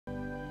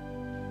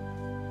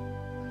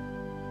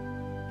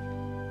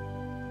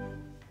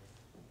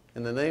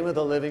In the name of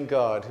the living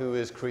God, who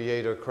is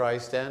Creator,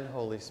 Christ, and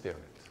Holy Spirit.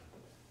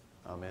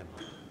 Amen.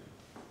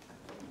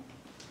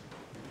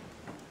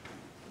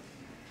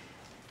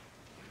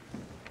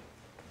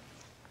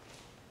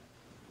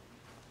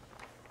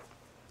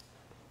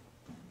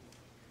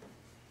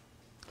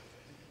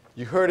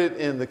 You heard it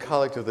in the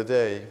collect of the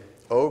day.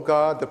 O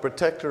God, the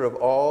protector of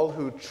all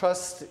who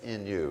trust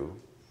in you,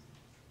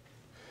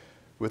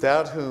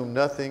 without whom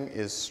nothing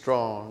is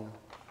strong,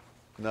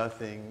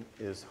 nothing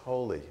is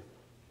holy.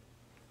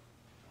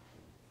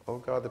 O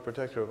God, the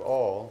protector of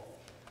all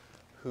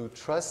who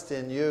trust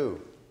in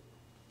you.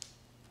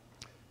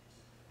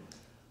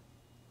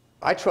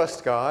 I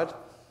trust God.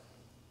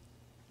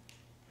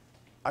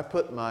 I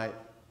put my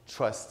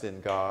trust in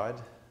God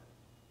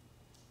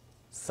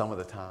some of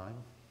the time.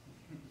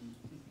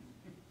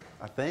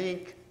 I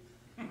think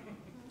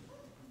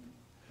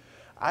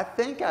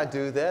I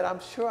do that. I'm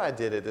sure I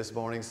did it this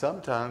morning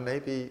sometime,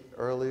 maybe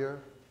earlier.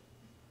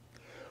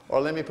 Or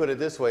let me put it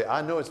this way.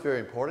 I know it's very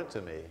important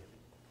to me.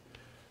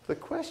 The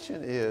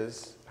question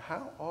is,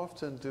 how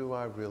often do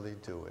I really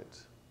do it?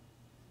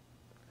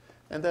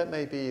 And that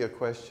may be a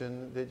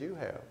question that you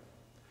have.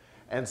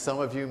 And some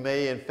of you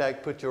may, in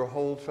fact, put your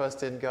whole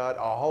trust in God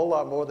a whole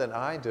lot more than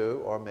I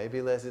do, or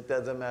maybe less. It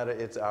doesn't matter.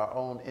 It's our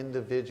own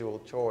individual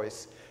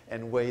choice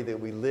and way that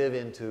we live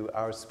into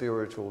our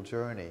spiritual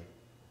journey.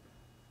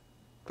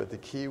 But the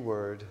key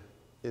word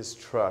is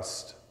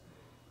trust.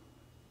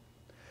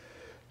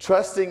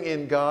 Trusting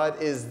in God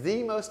is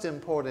the most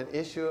important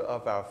issue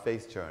of our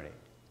faith journey.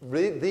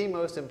 The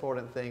most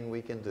important thing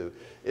we can do.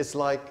 It's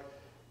like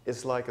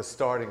a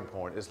starting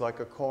point. It's like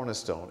a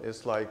cornerstone.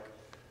 It's like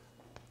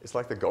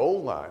the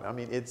goal line. I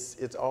mean,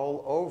 it's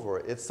all over.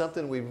 It's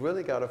something we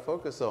really got to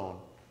focus on.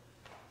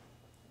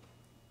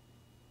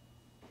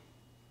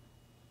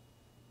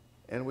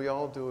 And we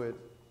all do it.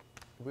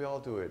 We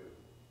all do it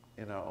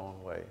in our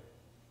own way.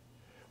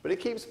 But it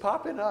keeps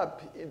popping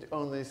up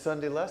on the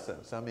Sunday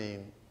lessons. I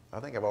mean, I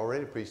think I've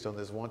already preached on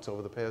this once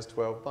over the past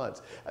 12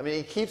 months. I mean,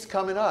 it keeps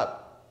coming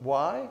up.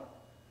 Why?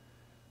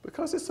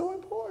 Because it's so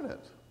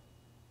important.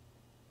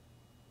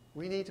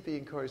 We need to be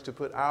encouraged to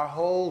put our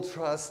whole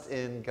trust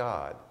in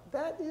God.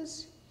 That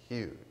is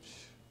huge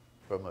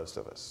for most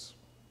of us.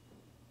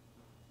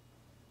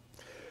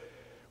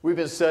 We've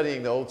been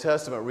studying the Old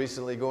Testament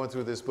recently, going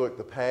through this book,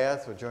 The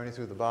Path, or Journey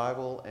Through the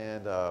Bible,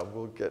 and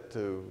we'll get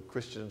to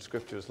Christian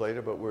scriptures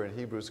later, but we're in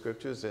Hebrew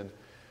scriptures, and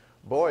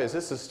boy, is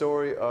this a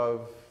story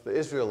of the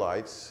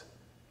Israelites,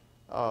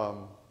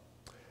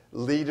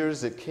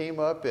 leaders that came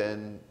up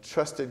and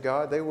trusted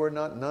God.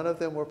 None of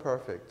them were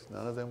perfect.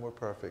 None of them were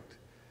perfect.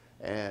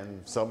 And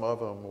some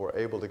of them were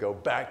able to go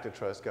back to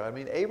trust God. I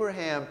mean,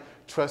 Abraham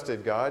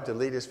trusted God to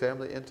lead his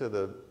family into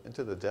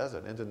the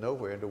desert, into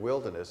nowhere, into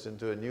wilderness,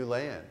 into a new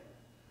land.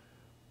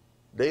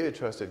 David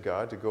trusted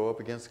God to go up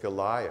against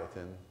Goliath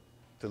and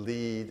to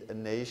lead a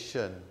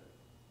nation.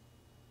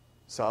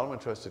 Solomon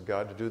trusted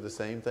God to do the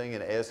same thing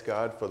and asked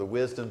God for the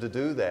wisdom to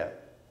do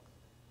that.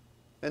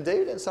 And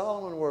David and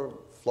Solomon were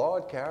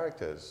flawed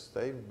characters.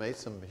 They made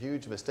some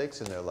huge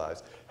mistakes in their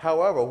lives.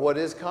 However, what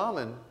is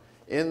common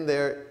in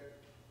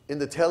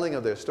the telling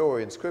of their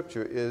story in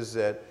Scripture is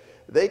that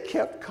they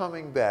kept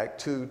coming back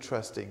to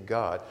trusting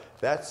God.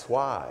 That's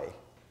why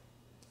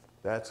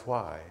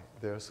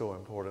they're so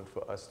important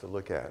for us to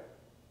look at.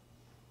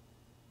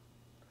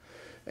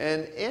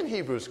 And in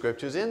Hebrew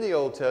Scriptures, in the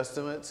Old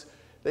Testament,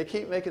 they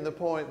keep making the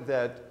point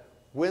that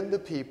when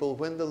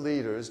the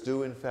leaders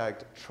do in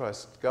fact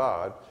trust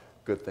God,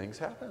 good things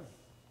happen.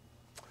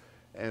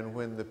 And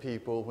when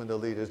the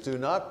leaders do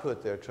not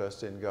put their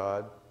trust in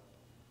God,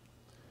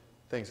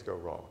 things go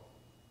wrong.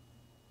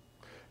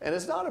 And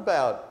it's not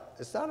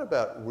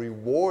about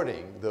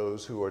rewarding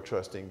those who are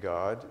trusting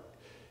God.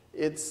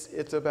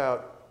 It's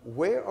about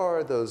where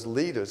are those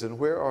leaders and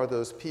where are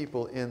those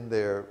people in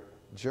their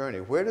journey?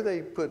 Where do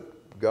they put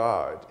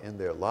God in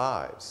their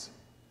lives?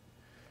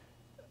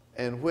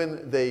 And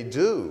when they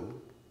do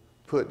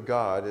put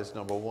God as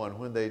number one,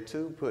 when they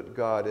do put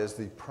God as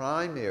the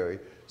primary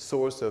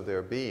source of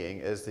their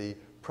being, as the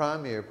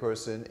primary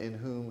person in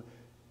whom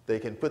they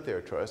can put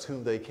their trust,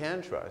 whom they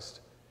can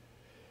trust,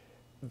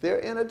 they're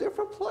in a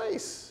different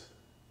place.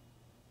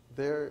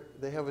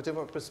 They have a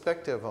different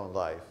perspective on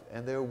life,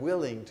 and they're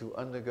willing to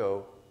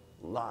undergo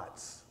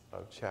lots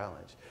of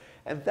challenge.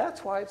 And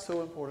that's why it's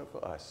so important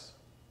for us.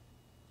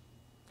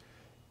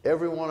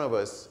 Every one of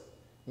us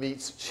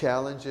meets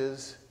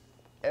challenges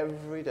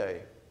every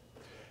day.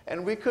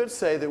 And we could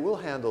say that we'll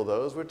handle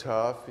those. We're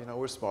tough,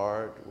 we're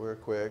smart, we're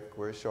quick,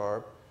 we're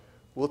sharp.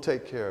 We'll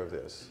take care of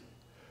this.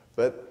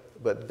 But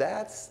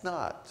that's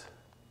not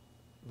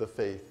the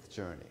faith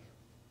journey.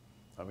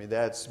 I mean,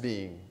 that's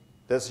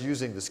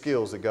using the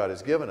skills that God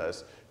has given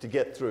us to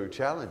get through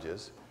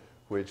challenges,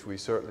 which we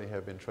certainly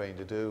have been trained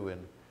to do,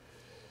 and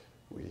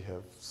we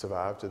have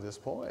survived to this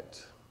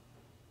point.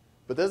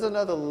 But there's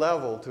another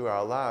level to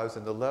our lives,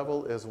 and the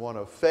level is one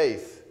of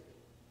faith.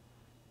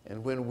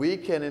 And when we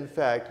can, in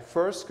fact,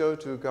 first go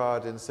to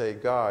God and say,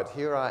 God,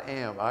 here I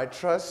am. I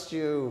trust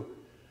you.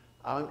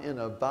 I'm in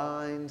a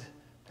bind.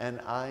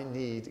 and I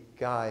need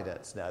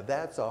guidance. Now,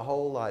 that's a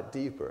whole lot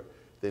deeper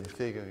than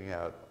figuring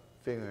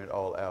it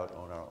all out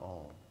on our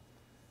own.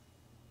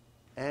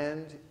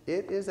 And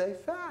it is a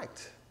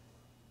fact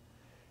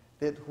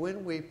that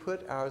when we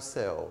put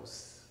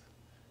ourselves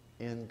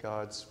in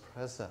God's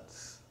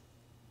presence,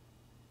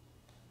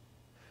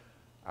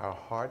 our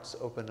hearts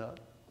open up,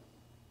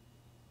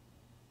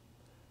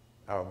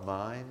 our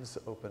minds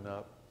open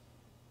up,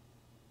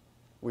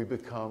 we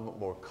become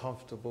more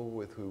comfortable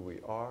with who we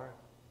are,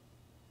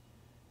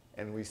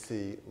 and we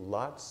see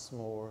lots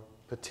more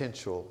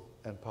potential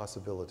and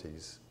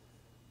possibilities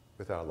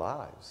with our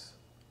lives.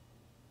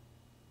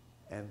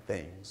 And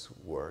things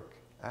work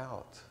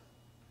out.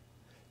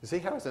 You see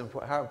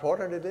how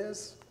important it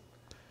is?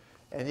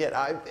 And yet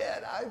I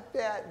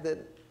bet that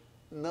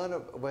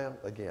well,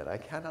 again, I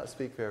cannot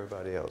speak for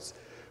everybody else,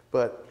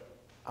 but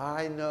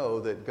I know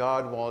that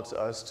God wants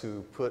us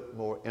to put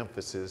more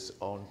emphasis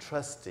on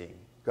trusting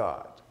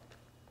God.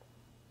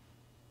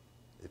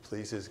 It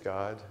pleases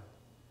God,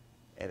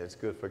 and it's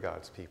good for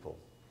God's people.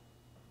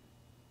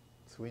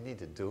 So we need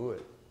to do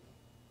it.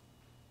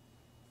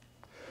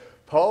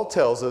 Paul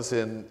tells us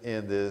in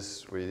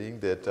this reading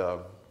that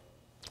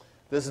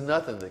there's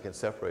nothing that can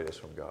separate us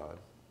from God.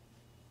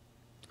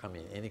 I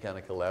mean, any kind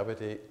of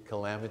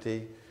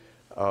calamity,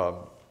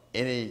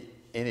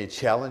 any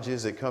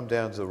challenges that come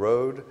down the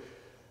road,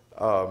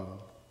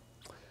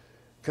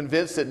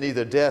 convinced that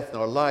neither death,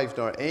 nor life,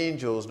 nor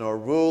angels, nor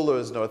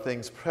rulers, nor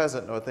things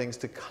present, nor things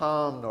to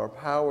come, nor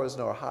powers,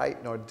 nor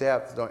height, nor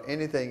depth, nor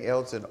anything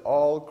else in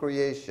all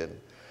creation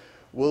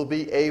will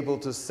be able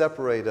to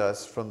separate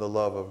us from the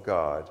love of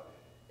God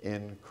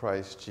in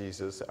Christ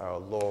Jesus our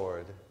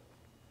Lord.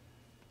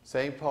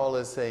 St. Paul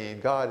is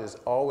saying God is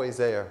always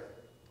there.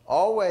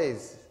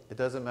 Always. It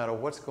doesn't matter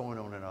what's going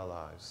on in our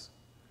lives.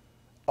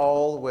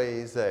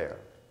 Always there.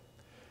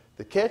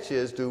 The catch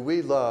is, do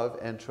we love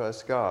and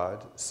trust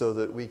God so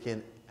that we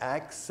can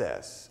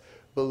access,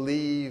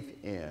 believe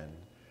in,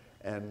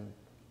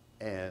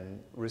 and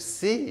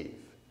receive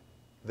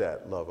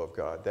that love of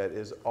God? That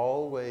is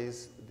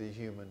always the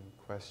human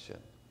question.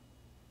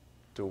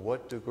 To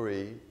what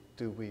degree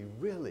do we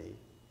really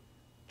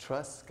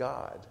trust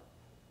God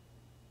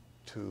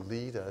to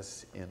lead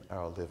us in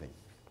our living?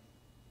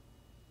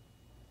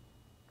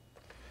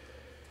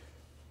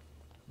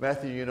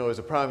 Matthew, you know, is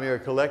a primary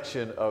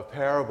collection of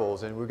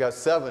parables, and we've got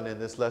 7 in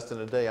this lesson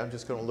today. I'm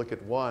just going to look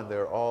at one.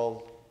 They're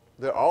all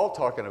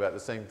talking about the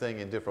same thing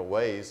in different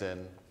ways,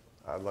 and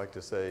I'd like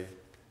to say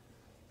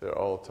they're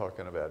all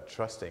talking about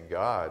trusting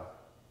God.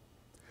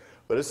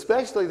 But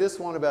especially this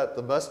one about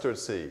the mustard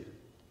seed.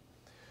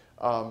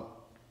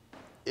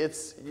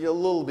 It's a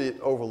little bit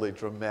overly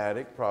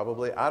dramatic,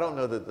 probably. I don't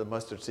know that the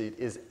mustard seed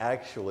is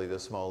actually the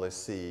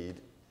smallest seed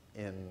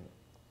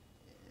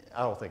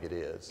I don't think it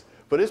is.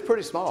 But it's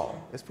pretty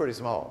small. It's pretty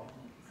small.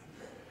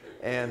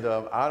 And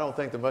I don't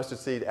think the mustard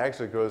seed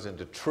actually grows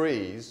into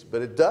trees,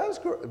 but it does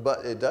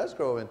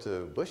grow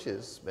into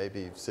bushes,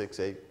 maybe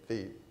 6-8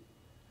 feet.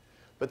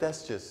 But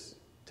that's just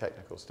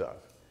technical stuff.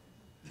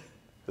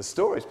 The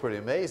story's pretty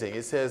amazing.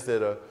 It says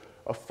that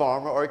a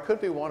farmer, or it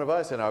could be one of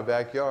us in our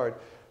backyard,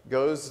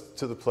 goes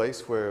to the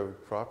place where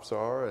crops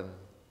are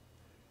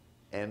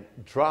and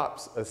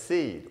drops a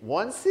seed.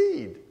 One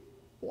seed.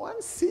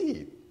 One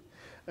seed.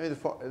 I mean,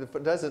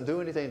 it doesn't do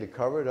anything to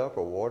cover it up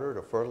or water it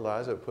or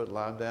fertilize it or put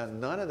lime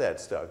down. None of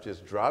that stuff.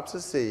 Just drops a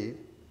seed,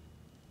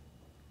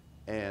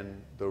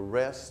 and the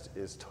rest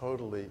is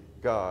totally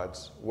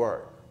God's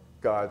work.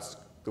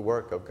 The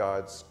work of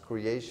God's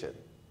creation.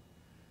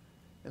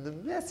 And the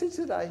message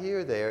that I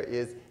hear there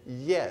is,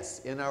 yes,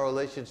 in our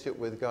relationship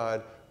with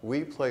God,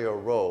 we play a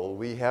role.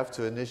 We have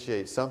to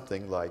initiate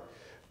something like,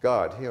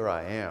 God, here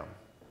I am.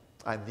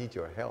 I need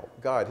your help.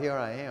 God, here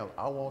I am.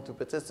 I want to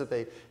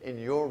participate in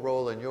your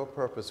role and your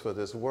purpose for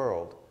this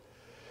world.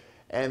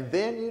 And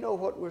then, you know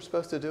what we're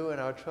supposed to do in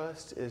our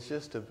trust is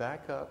just to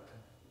back up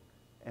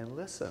and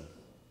listen.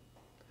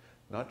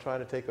 Not try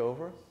to take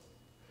over.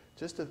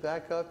 Just to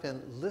back up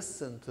and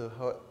listen to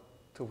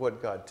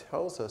what God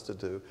tells us to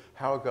do,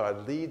 how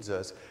God leads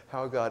us,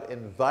 how God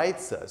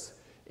invites us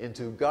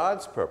into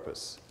God's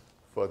purpose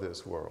for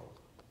this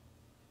world.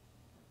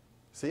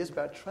 See, it's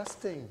about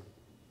trusting.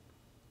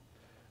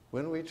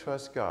 When we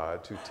trust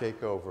God to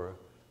take over,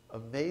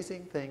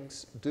 amazing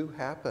things do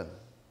happen.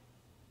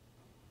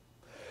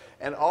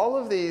 And all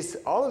of these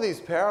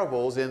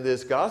parables in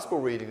this gospel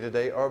reading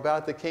today are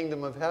about the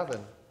kingdom of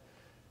heaven,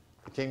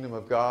 the kingdom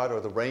of God, or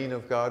the reign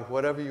of God,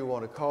 whatever you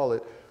want to call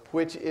it,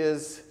 which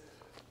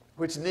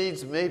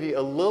needs maybe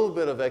a little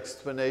bit of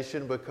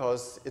explanation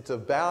because it's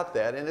about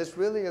that, and it's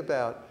really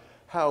about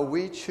how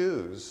we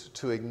choose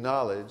to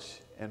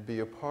acknowledge and be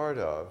a part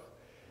of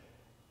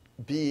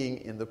being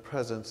in the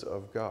presence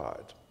of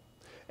God.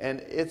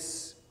 And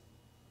it's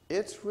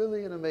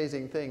really an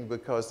amazing thing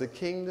because the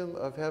kingdom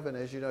of heaven,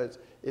 as you know,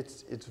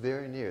 it's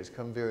very near. It's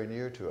come very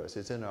near to us.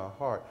 It's in our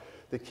heart.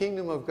 The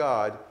kingdom of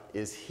God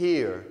is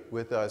here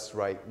with us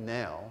right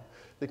now.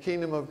 The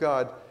kingdom of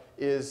God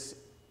is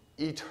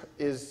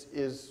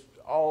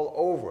all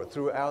over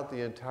throughout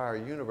the entire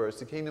universe.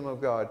 The kingdom of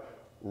God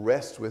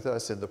rest with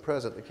us in the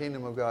present. The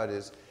kingdom of God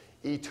is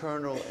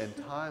eternal and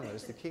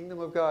timeless. The kingdom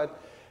of God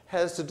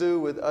has to do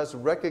with us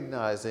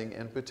recognizing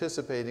and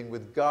participating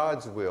with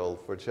God's will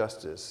for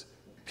justice,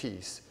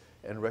 peace,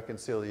 and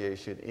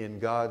reconciliation in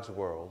God's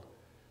world.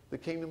 The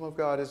kingdom of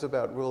God is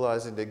about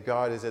realizing that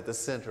God is at the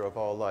center of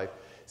all life.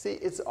 See,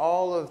 it's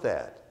all of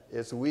that.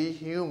 It's we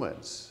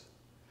humans,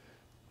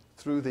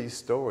 through these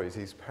stories,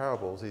 these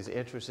parables, these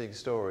interesting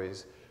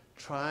stories,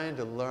 trying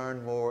to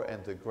learn more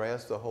and to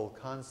grasp the whole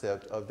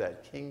concept of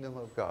that kingdom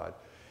of God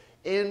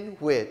in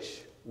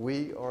which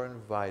we are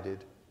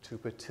invited to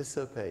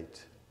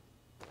participate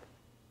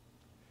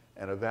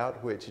and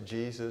about which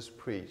Jesus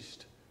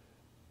preached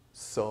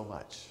so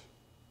much.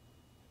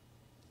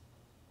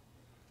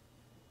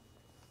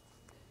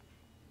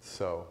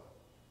 So,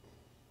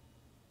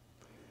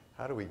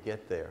 how do we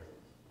get there?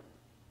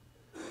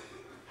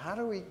 How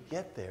do we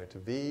get there to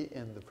be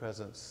in the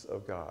presence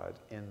of God,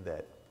 in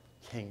that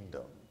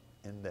kingdom,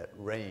 in that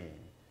reign,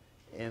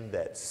 in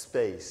that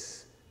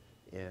space,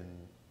 in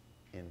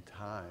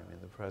time, in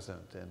the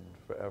present and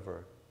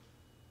forever,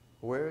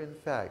 where in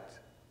fact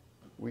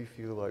we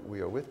feel like we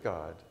are with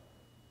God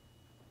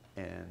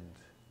and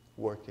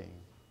working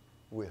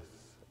with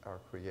our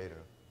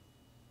Creator?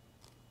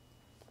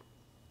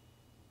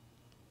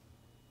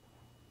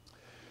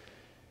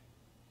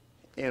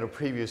 In a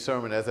previous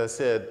sermon, as I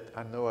said,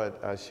 I know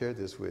I shared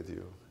this with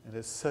you, and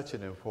it's such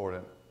an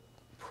important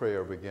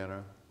prayer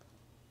beginner.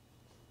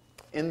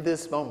 In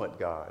this moment,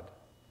 God,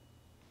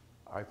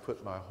 I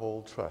put my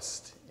whole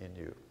trust in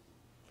you.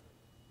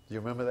 Do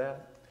you remember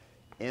that?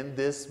 In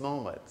this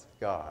moment,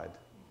 God,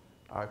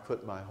 I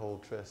put my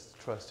whole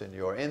trust in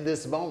you. Or in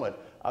this moment,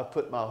 I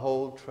put my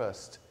whole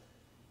trust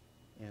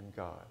in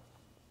God.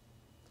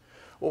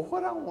 Well,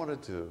 what I want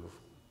to do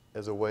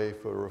as a way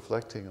for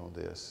reflecting on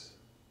this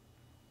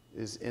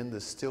is in the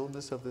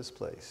stillness of this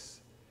place,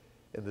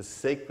 in the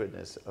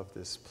sacredness of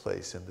this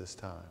place and this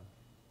time,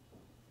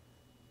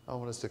 I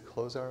want us to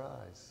close our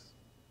eyes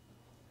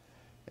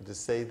and to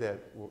say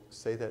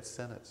that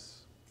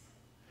sentence.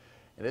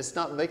 And it's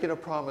not making a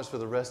promise for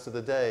the rest of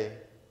the day,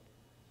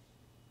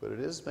 but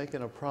it is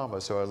making a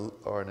promise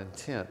or an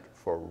intent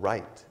for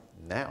right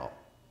now.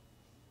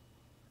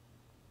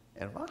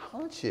 And my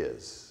hunch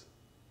is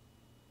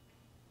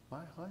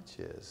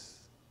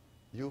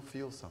you'll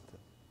feel something.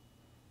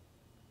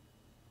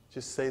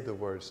 Just say the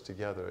words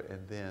together, and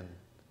then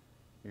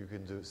you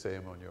can say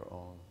them on your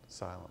own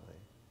silently.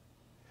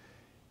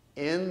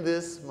 In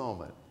this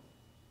moment,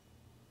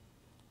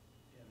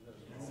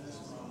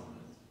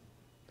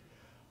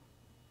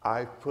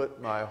 I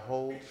put my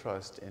whole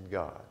trust in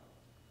God.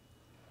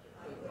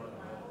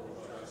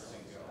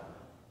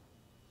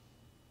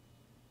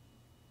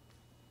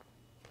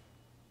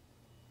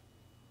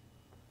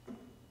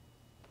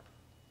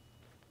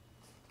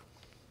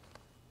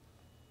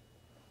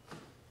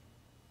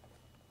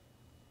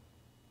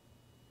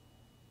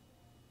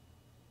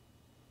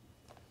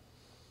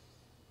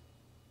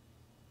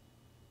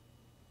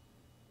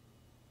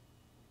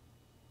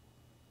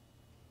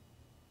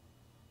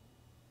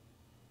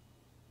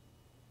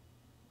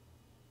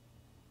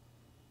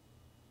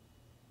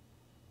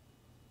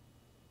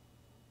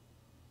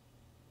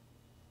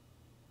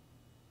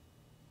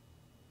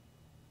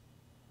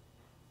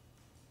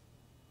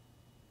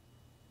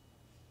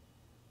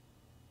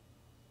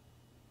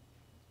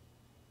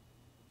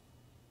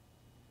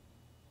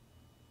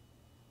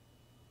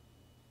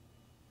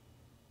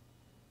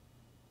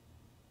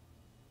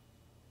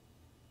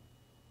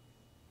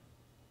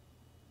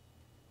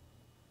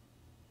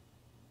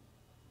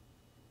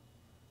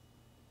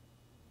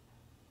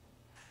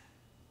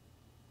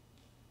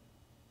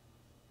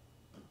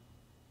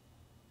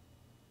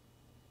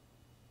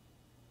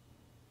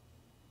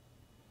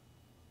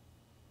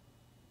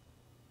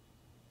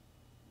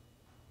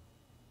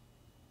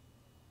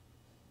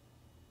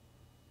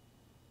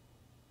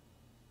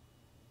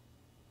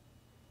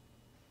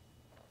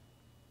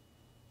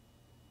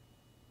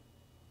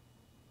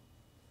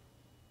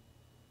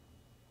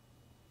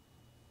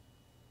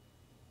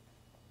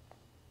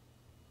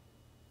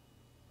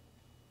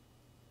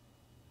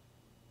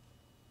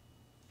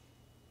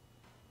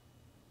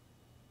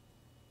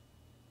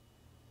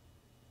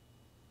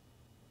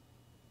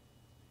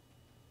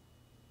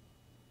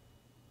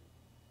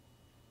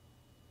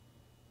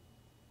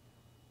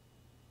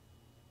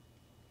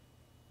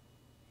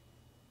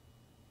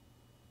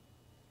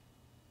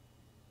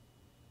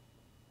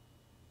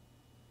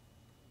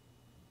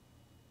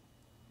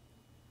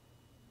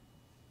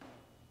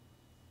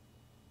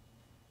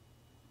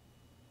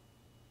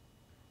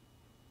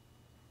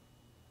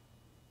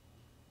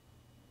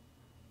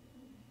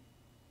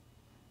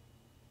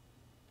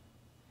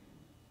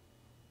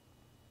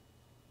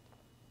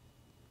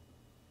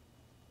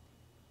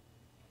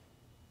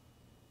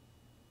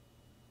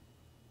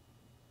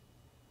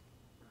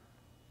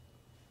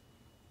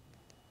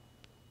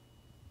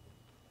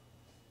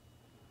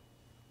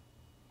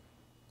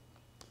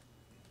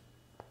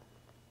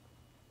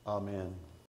 Amen.